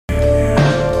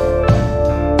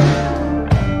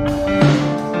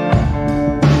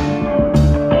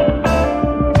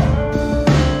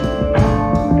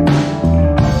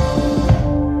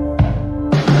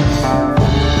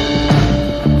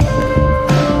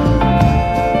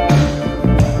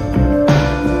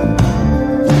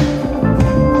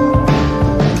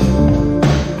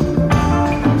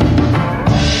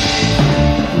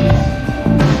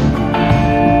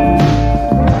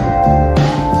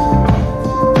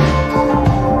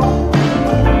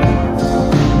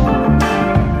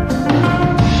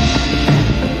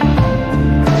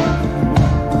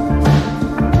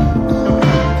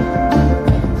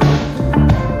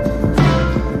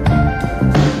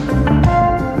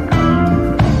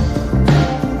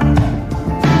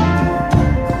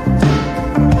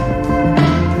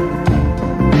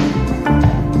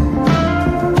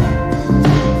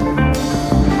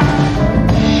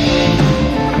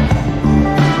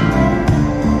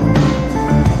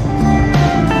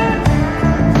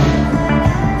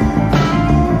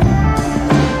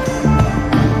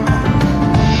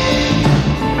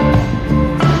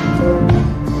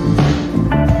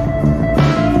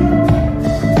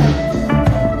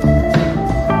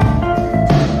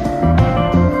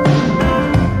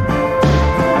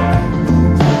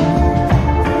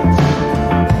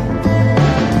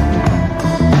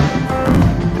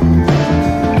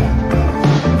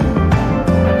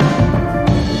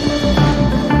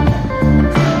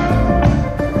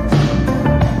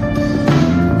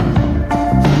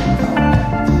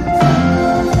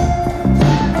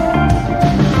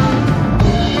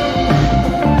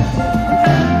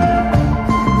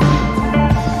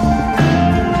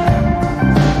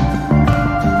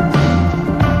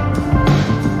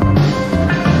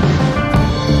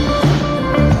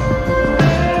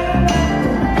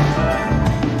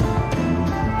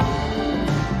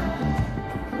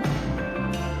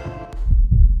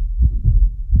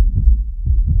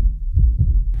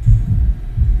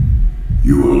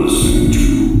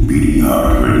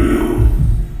Heart Radio.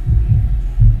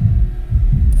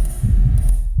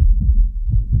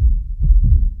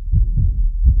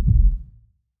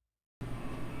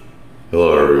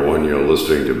 Hello everyone, you're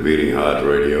listening to Beating Heart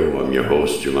Radio. I'm your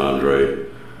host, Jim Andre,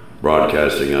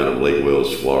 broadcasting out of Lake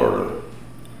Wales, Florida.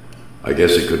 I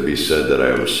guess it could be said that I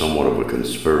am somewhat of a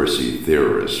conspiracy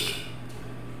theorist.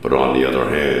 But on the other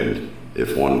hand,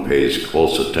 if one pays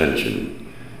close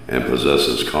attention and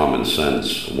possesses common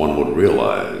sense, one would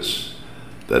realize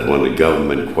that when the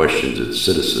government questions its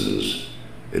citizens,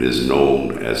 it is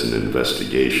known as an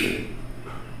investigation.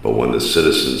 But when the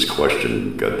citizens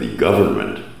question the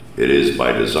government, it is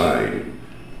by design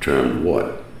termed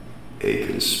what? A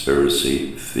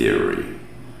conspiracy theory.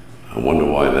 I wonder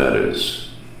why that is.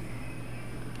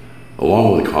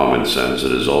 Along with common sense,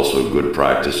 it is also good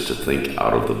practice to think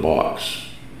out of the box.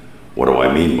 What do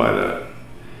I mean by that?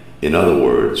 In other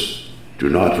words, do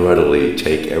not readily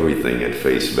take everything at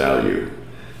face value,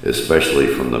 especially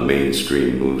from the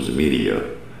mainstream news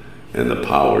media and the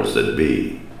powers that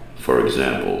be. For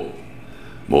example,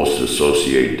 most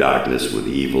associate darkness with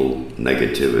evil,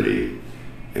 negativity,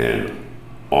 and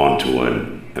onto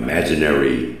an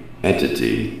imaginary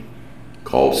entity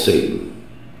called Satan.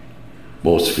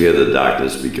 Most fear the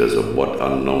darkness because of what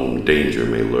unknown danger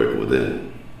may lurk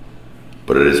within.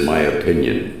 But it is my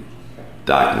opinion,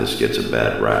 darkness gets a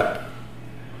bad rap.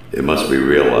 It must be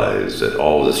realized that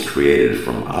all is created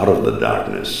from out of the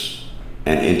darkness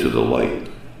and into the light.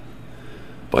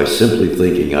 By simply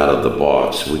thinking out of the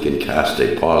box, we can cast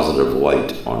a positive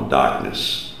light on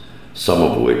darkness, some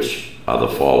of which are the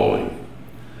following.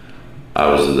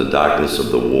 I was in the darkness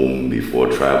of the womb before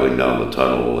traveling down the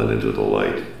tunnel and into the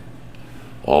light.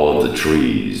 All of the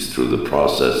trees, through the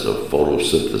process of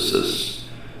photosynthesis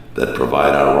that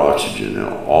provide our oxygen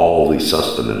and all the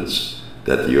sustenance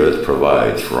that the earth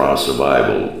provides for our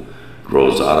survival,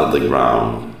 grows out of the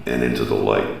ground and into the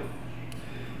light.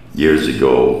 Years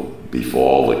ago, before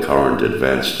all the current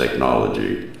advanced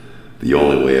technology, the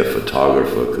only way a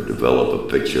photographer could develop a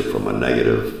picture from a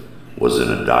negative was in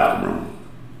a dark room.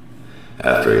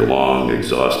 After a long,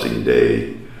 exhausting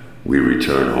day, we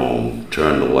return home,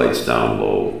 turn the lights down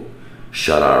low,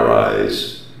 shut our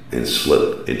eyes, and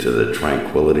slip into the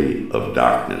tranquility of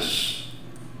darkness,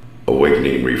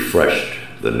 awakening refreshed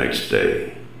the next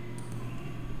day.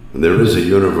 And there is a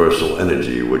universal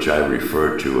energy which I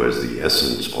refer to as the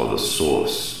essence or the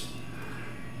source,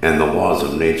 and the laws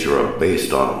of nature are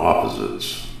based on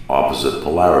opposite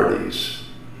polarities,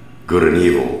 good and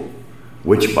evil,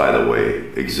 which, by the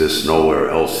way, exists nowhere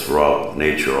else throughout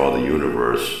nature or the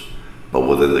universe, but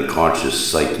within the conscious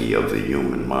psyche of the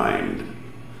human mind.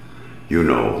 You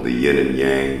know, the yin and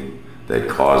yang that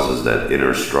causes that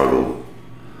inner struggle.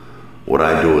 What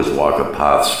I do is walk a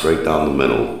path straight down the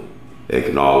middle,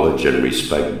 acknowledge and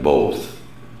respect both,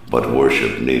 but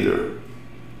worship neither.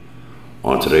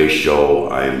 On today's show,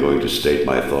 I am going to state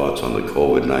my thoughts on the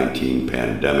COVID-19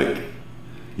 pandemic.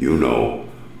 You know,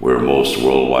 where most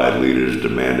worldwide leaders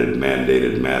demanded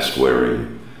mandated mask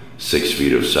wearing, 6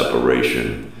 feet of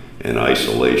separation, and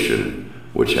isolation,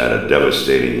 which had a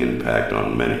devastating impact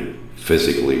on many,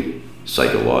 physically,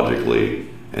 psychologically,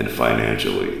 and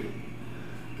financially.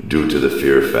 Due to the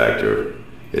fear factor,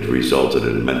 it resulted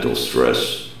in mental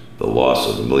stress, the loss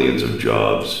of millions of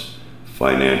jobs,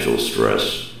 financial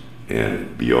stress,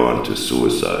 and beyond to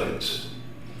suicides.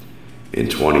 In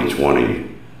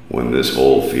 2020, when this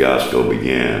whole fiasco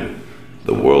began,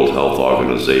 the World Health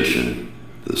Organization,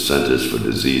 the Centers for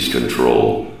Disease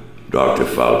Control, Dr.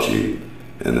 Fauci,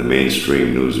 and the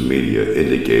mainstream news media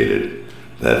indicated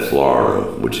that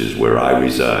Florida, which is where I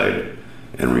reside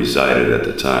and resided at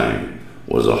the time,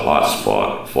 was a hot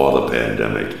spot for the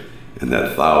pandemic and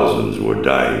that thousands were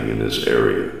dying in this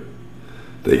area.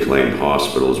 They claimed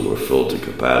hospitals were filled to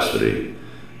capacity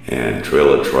and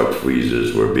trailer truck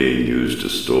freezers were being used to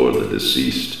store the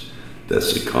deceased that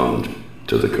succumbed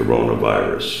to the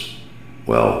coronavirus.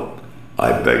 Well,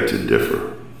 I beg to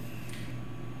differ.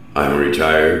 I'm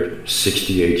retired,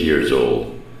 68 years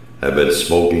old, have been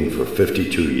smoking for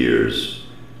 52 years,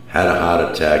 had a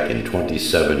heart attack in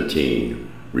 2017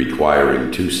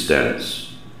 requiring 2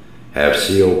 stents, have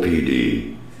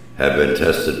COPD, have been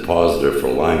tested positive for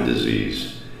Lyme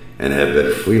disease, and have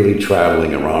been freely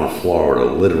traveling around Florida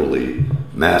literally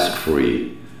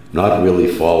mask-free, not really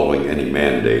following any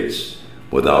mandates,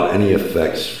 without any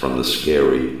effects from the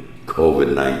scary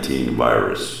COVID-19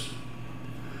 virus.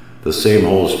 The same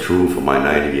holds true for my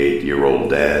 98-year-old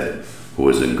dad, who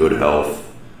is in good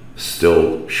health,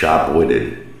 still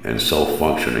sharp-witted and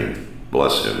self-functioning,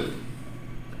 bless him.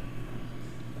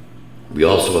 We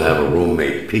also have a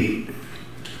roommate, Pete,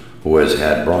 who has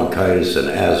had bronchitis and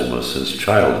asthma since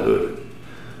childhood.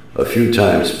 A few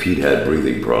times Pete had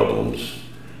breathing problems,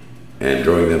 and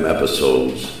during them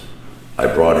episodes, I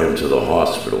brought him to the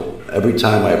hospital. Every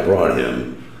time I brought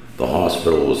him, the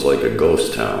hospital was like a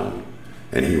ghost town,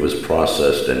 and he was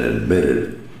processed and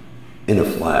admitted in a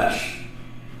flash.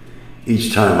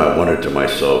 Each time I wondered to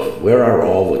myself, where are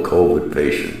all the COVID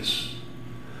patients?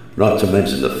 Not to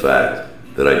mention the fact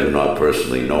that I do not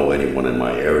personally know anyone in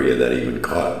my area that even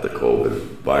caught the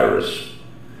COVID virus.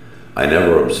 I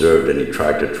never observed any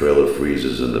tractor-trailer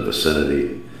freezes in the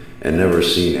vicinity and never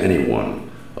seen anyone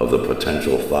of the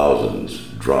potential thousands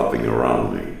dropping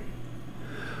around me.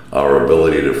 Our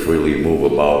ability to freely move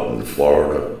about in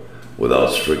Florida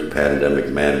without strict pandemic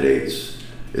mandates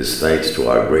is thanks to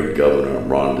our great governor,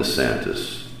 Ron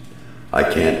DeSantis. I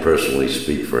can't personally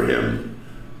speak for him,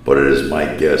 but it is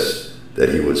my guess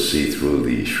that he would see through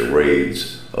the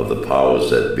charades of the powers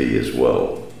that be as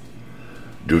well.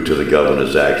 Due to the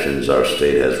governor's actions, our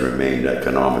state has remained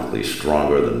economically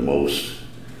stronger than most.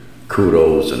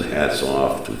 Kudos and hats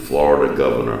off to Florida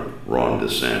Governor Ron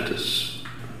DeSantis.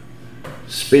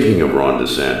 Speaking of Ron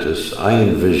DeSantis, I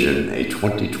envision a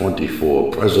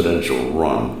 2024 presidential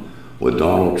run with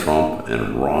Donald Trump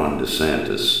and Ron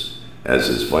DeSantis as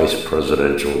his vice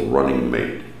presidential running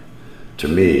mate. To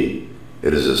me,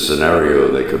 it is a scenario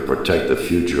that could protect the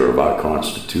future of our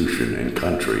Constitution and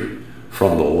country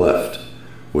from the left,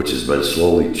 which has been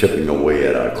slowly chipping away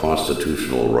at our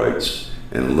constitutional rights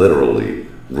and literally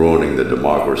ruining the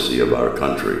democracy of our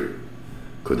country.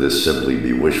 Could this simply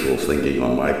be wishful thinking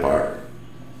on my part?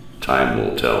 Time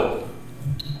will tell.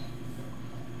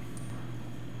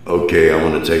 Okay, I'm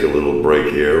going to take a little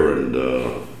break here and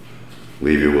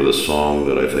leave you with a song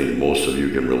that I think most of you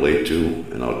can relate to,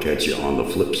 and I'll catch you on the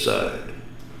flip side.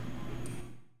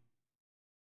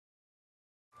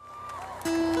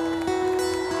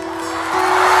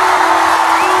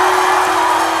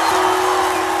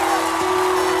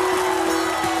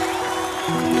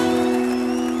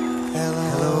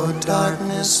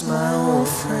 Darkness, my old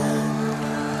friend,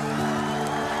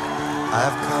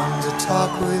 I've come to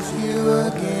talk with you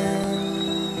again,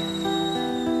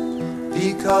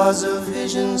 because a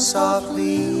vision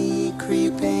softly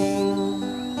creeping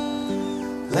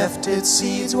left its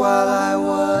seeds while I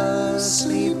was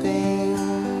sleeping,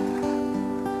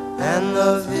 and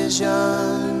the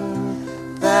vision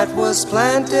that was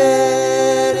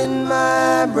planted in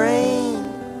my brain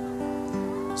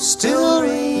still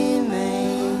remains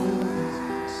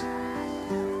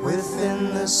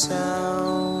within the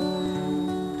sound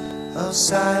of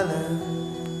silence.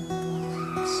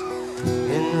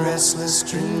 In restless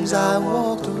dreams I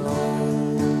walked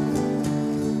alone,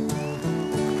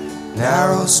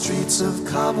 narrow streets of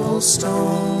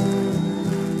cobblestone,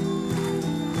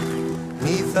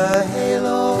 neath the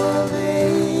halo of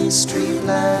a street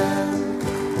lamp.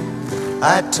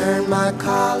 I turned my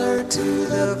collar to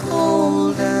the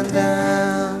cold and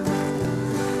damp,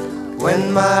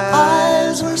 when my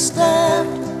eyes were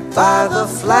stabbed by the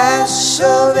flash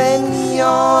of a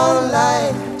neon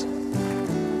light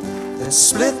that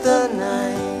split the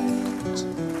night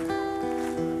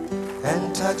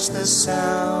and touched the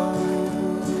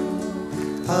sound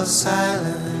of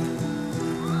silence.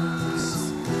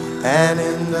 And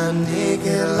in the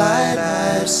naked light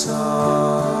I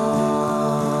saw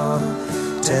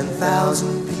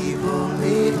 10,000 people,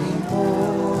 maybe more.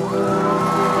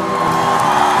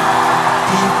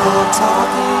 People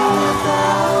talking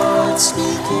without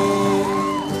speaking,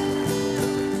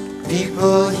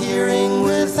 people hearing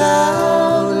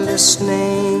without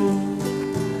listening,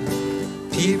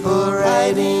 people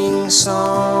writing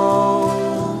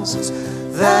songs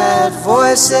that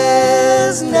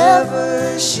voices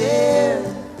never shared,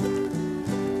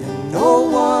 and no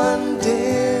one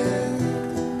dared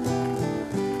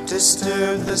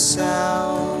disturb the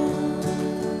sound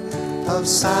of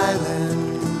silence.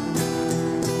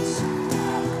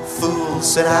 Fool,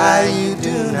 said I, you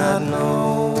do not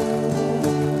know.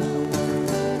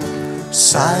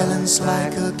 Silence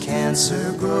like a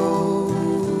cancer grows.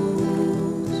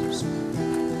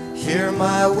 Hear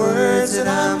my words that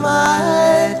I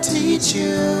might teach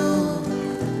you.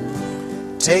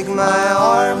 Take my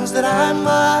arms that I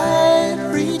might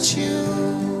reach you.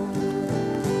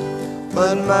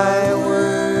 But my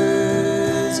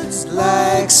words,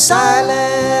 like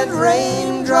silent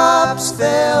raindrops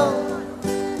fell,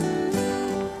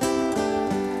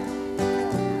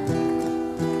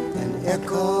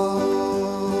 echoed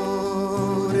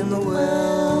in the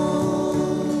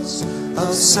wells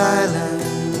of silence,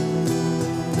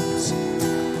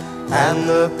 and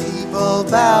the people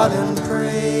bowed and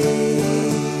prayed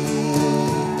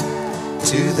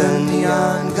to the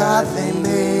neon god they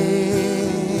made,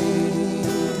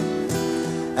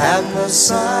 and the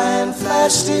sign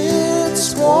flashed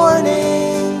its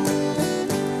warning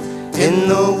in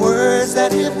the words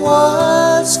that it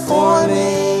was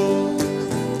forming.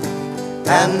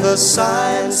 And the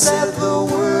sign said the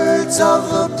words of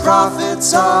the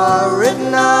prophets are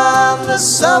written on the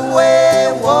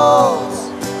subway walls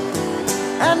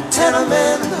and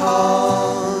tenement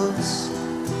halls,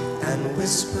 and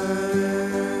whispered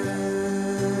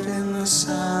in the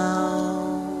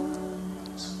sounds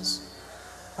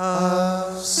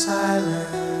of silence.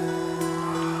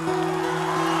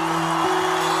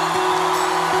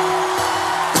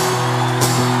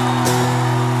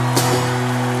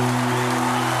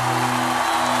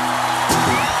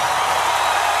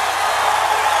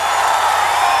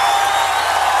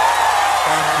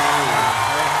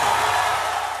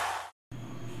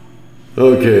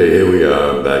 Okay, here we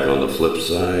are back on the flip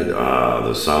side.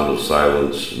 The Sound of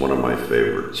Silence, one of my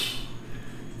favorites.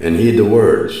 And heed the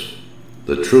words.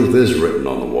 The truth is written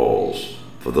on the walls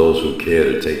for those who care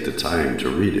to take the time to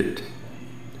read it.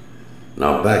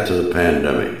 Now back to the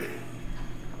pandemic.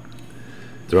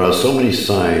 There are so many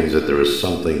signs that there is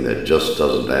something that just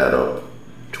doesn't add up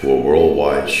to a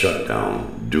worldwide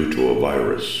shutdown due to a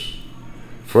virus.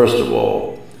 First of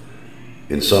all,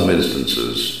 in some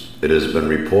instances, it has been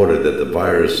reported that the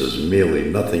virus is merely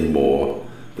nothing more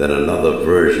than another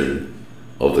version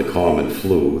of the common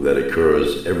flu that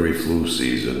occurs every flu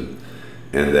season,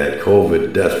 and that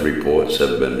COVID death reports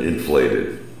have been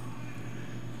inflated.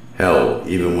 Hell,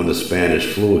 even when the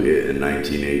Spanish flu hit in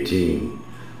 1918,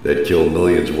 that killed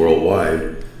millions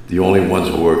worldwide, the only ones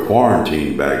who were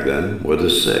quarantined back then were the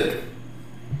sick.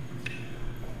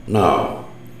 Now,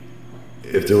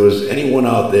 if there was anyone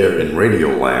out there in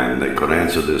Radioland that could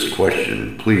answer this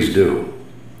question, please do.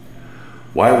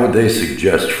 Why would they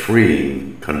suggest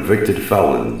freeing convicted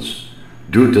felons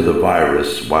due to the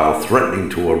virus while threatening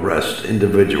to arrest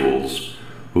individuals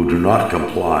who do not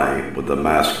comply with the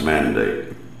mask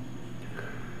mandate?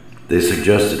 They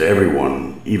suggested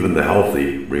everyone, even the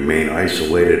healthy, remain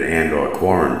isolated and or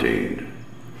quarantined.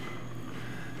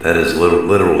 That is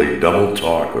literally double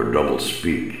talk or double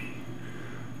speak.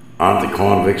 Aren't the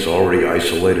convicts already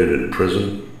isolated in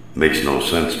prison? Makes no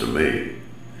sense to me.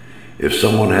 If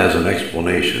someone has an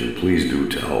explanation, please do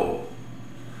tell.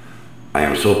 I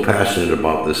am so passionate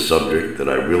about this subject that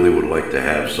I really would like to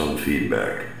have some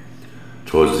feedback.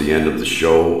 Towards the end of the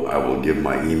show, I will give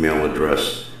my email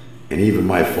address and even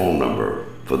my phone number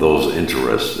for those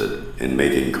interested in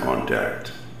making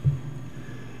contact.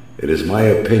 It is my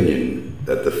opinion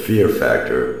that the fear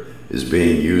factor is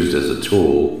being used as a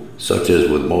tool, such as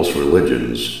with most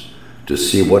religions, to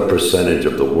see what percentage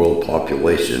of the world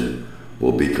population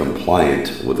will be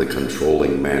compliant with the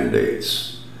controlling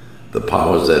mandates. The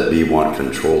powers that be want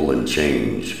control and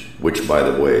change, which, by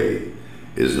the way,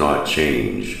 is not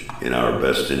change in our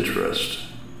best interest.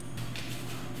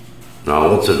 Now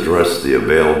let's address the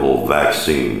available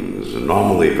vaccines.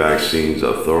 Normally, vaccines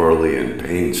are thoroughly and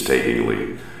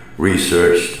painstakingly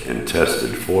researched and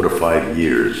tested 4 to 5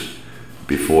 years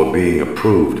before being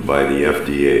approved by the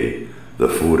FDA, the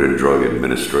Food and Drug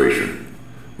Administration.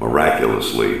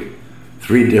 Miraculously,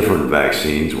 3 different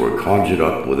vaccines were conjured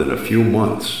up within a few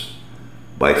months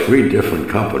by 3 different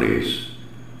companies,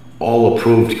 all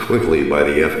approved quickly by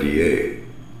the FDA.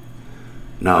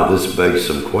 Now this begs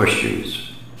some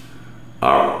questions.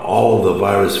 Are all of the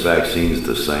virus vaccines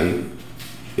the same?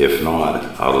 If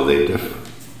not, how do they differ?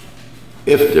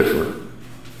 If different,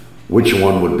 which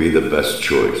one would be the best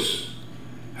choice?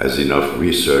 Has enough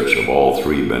research of all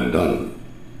 3 been done?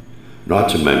 Not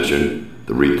to mention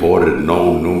the reported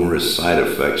known numerous side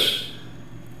effects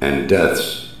and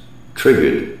deaths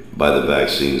triggered by the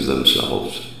vaccines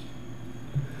themselves.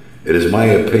 It is my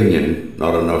opinion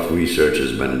not enough research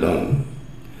has been done.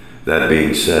 That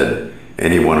being said,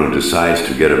 anyone who decides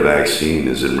to get a vaccine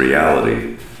is in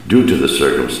reality, due to the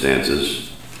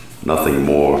circumstances, nothing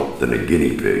more than a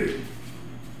guinea pig.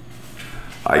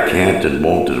 I can't and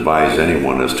won't advise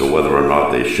anyone as to whether or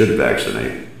not they should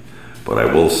vaccinate, but I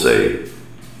will say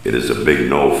it is a big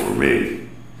no for me.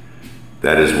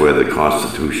 That is where the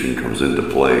Constitution comes into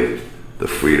play, the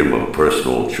freedom of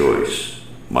personal choice.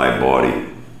 My body,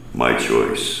 my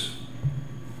choice.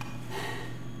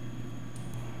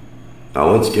 Now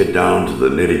let's get down to the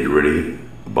nitty-gritty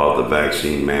about the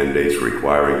vaccine mandates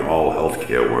requiring all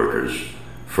healthcare workers,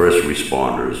 first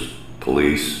responders,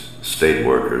 police, state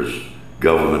workers,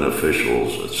 government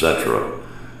officials, etc.,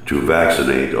 to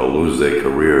vaccinate or lose their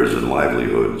careers and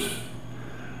livelihoods.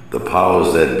 The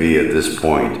powers that be at this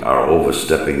point are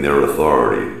overstepping their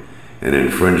authority and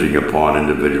infringing upon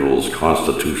individuals'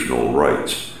 constitutional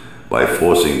rights by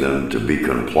forcing them to be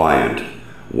compliant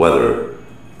whether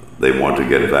they want to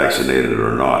get vaccinated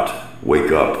or not.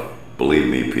 Wake up, believe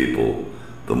me, people.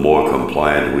 The more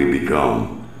compliant we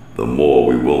become, the more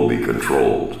we will be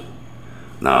controlled.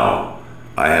 Now,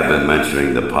 I have been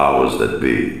mentioning the powers that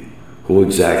be. Who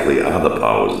exactly are the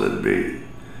powers that be?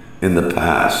 In the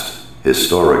past,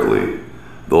 historically,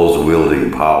 those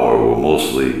wielding power were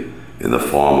mostly in the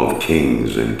form of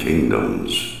kings and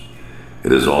kingdoms.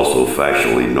 It is also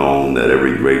factually known that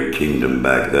every great kingdom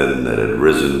back then that had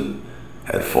risen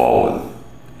had fallen.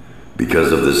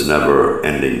 Because of this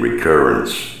never-ending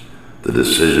recurrence, the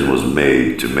decision was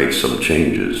made to make some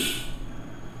changes,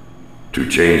 to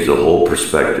change the whole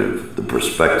perspective, the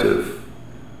perspective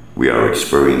we are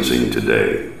experiencing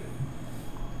today.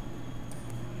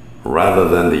 Rather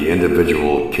than the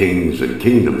individual kings and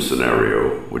kingdom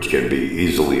scenario, which can be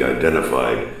easily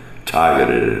identified,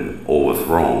 targeted, and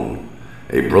overthrown,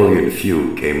 a brilliant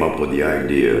few came up with the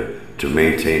idea to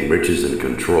maintain riches and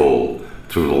control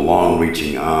through the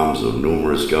long-reaching arms of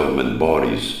numerous government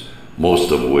bodies,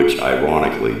 most of which,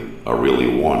 ironically, are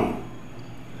really one.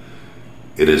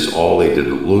 It is all a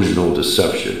delusional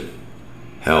deception.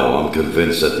 Hell, I'm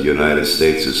convinced that the United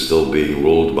States is still being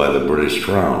ruled by the British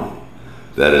Crown.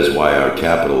 That is why our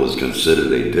capital is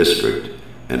considered a district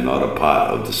and not a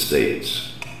part of the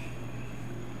states.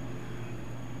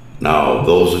 Now,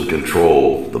 those in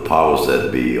control, the powers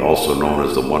that be, also known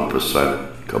as the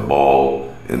 1% cabal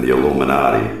and the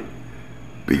Illuminati,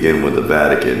 begin with the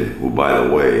Vatican, who, by the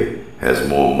way, has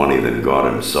more money than God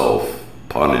himself,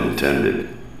 pun intended.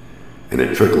 And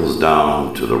it trickles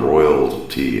down to the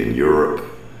royalty in Europe,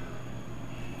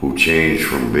 who changed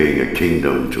from being a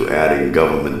kingdom to adding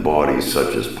government bodies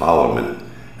such as Parliament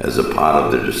as a part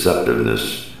of their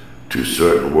deceptiveness to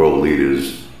certain world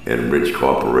leaders and rich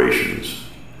corporations.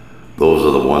 Those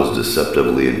are the ones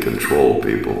deceptively in control,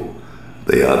 people.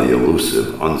 They are the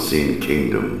elusive, unseen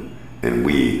kingdom, and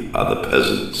we are the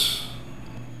peasants.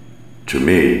 To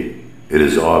me, it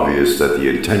is obvious that the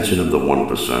intention of the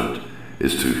 1%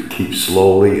 is to keep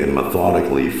slowly and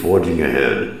methodically forging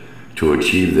ahead to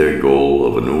achieve their goal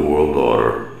of a new world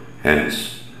order,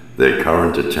 hence their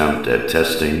current attempt at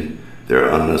testing their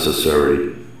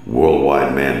unnecessary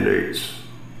worldwide mandates.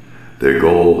 Their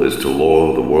goal is to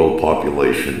lower the world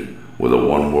population with a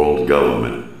one-world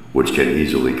government which can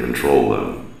easily control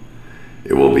them.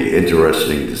 It will be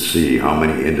interesting to see how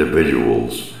many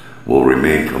individuals will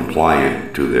remain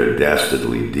compliant to their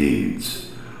dastardly deeds.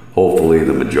 Hopefully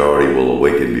the majority will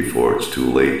awaken before it's too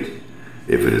late,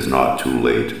 if it is not too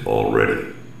late already.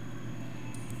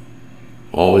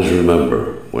 Always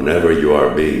remember, whenever you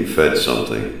are being fed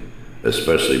something,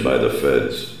 especially by the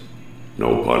feds,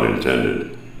 no pun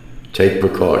intended, take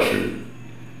precaution,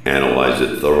 analyze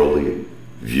it thoroughly,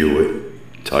 view it,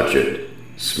 touch it,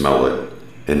 smell it,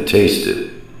 and taste it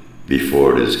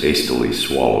before it is hastily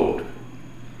swallowed.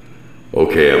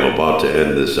 Okay, I'm about to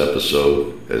end this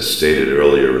episode. As stated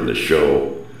earlier in the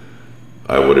show,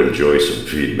 I would enjoy some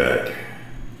feedback.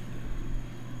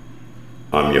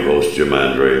 I'm your host, Jim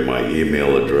Andre. My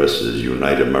email address is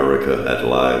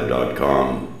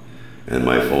uniteamerica@live.com, and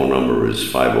my phone number is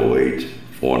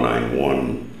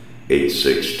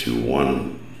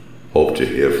 508-491-8621. Hope to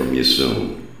hear from you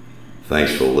soon.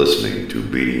 Thanks for listening to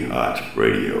Beating Heart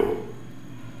Radio.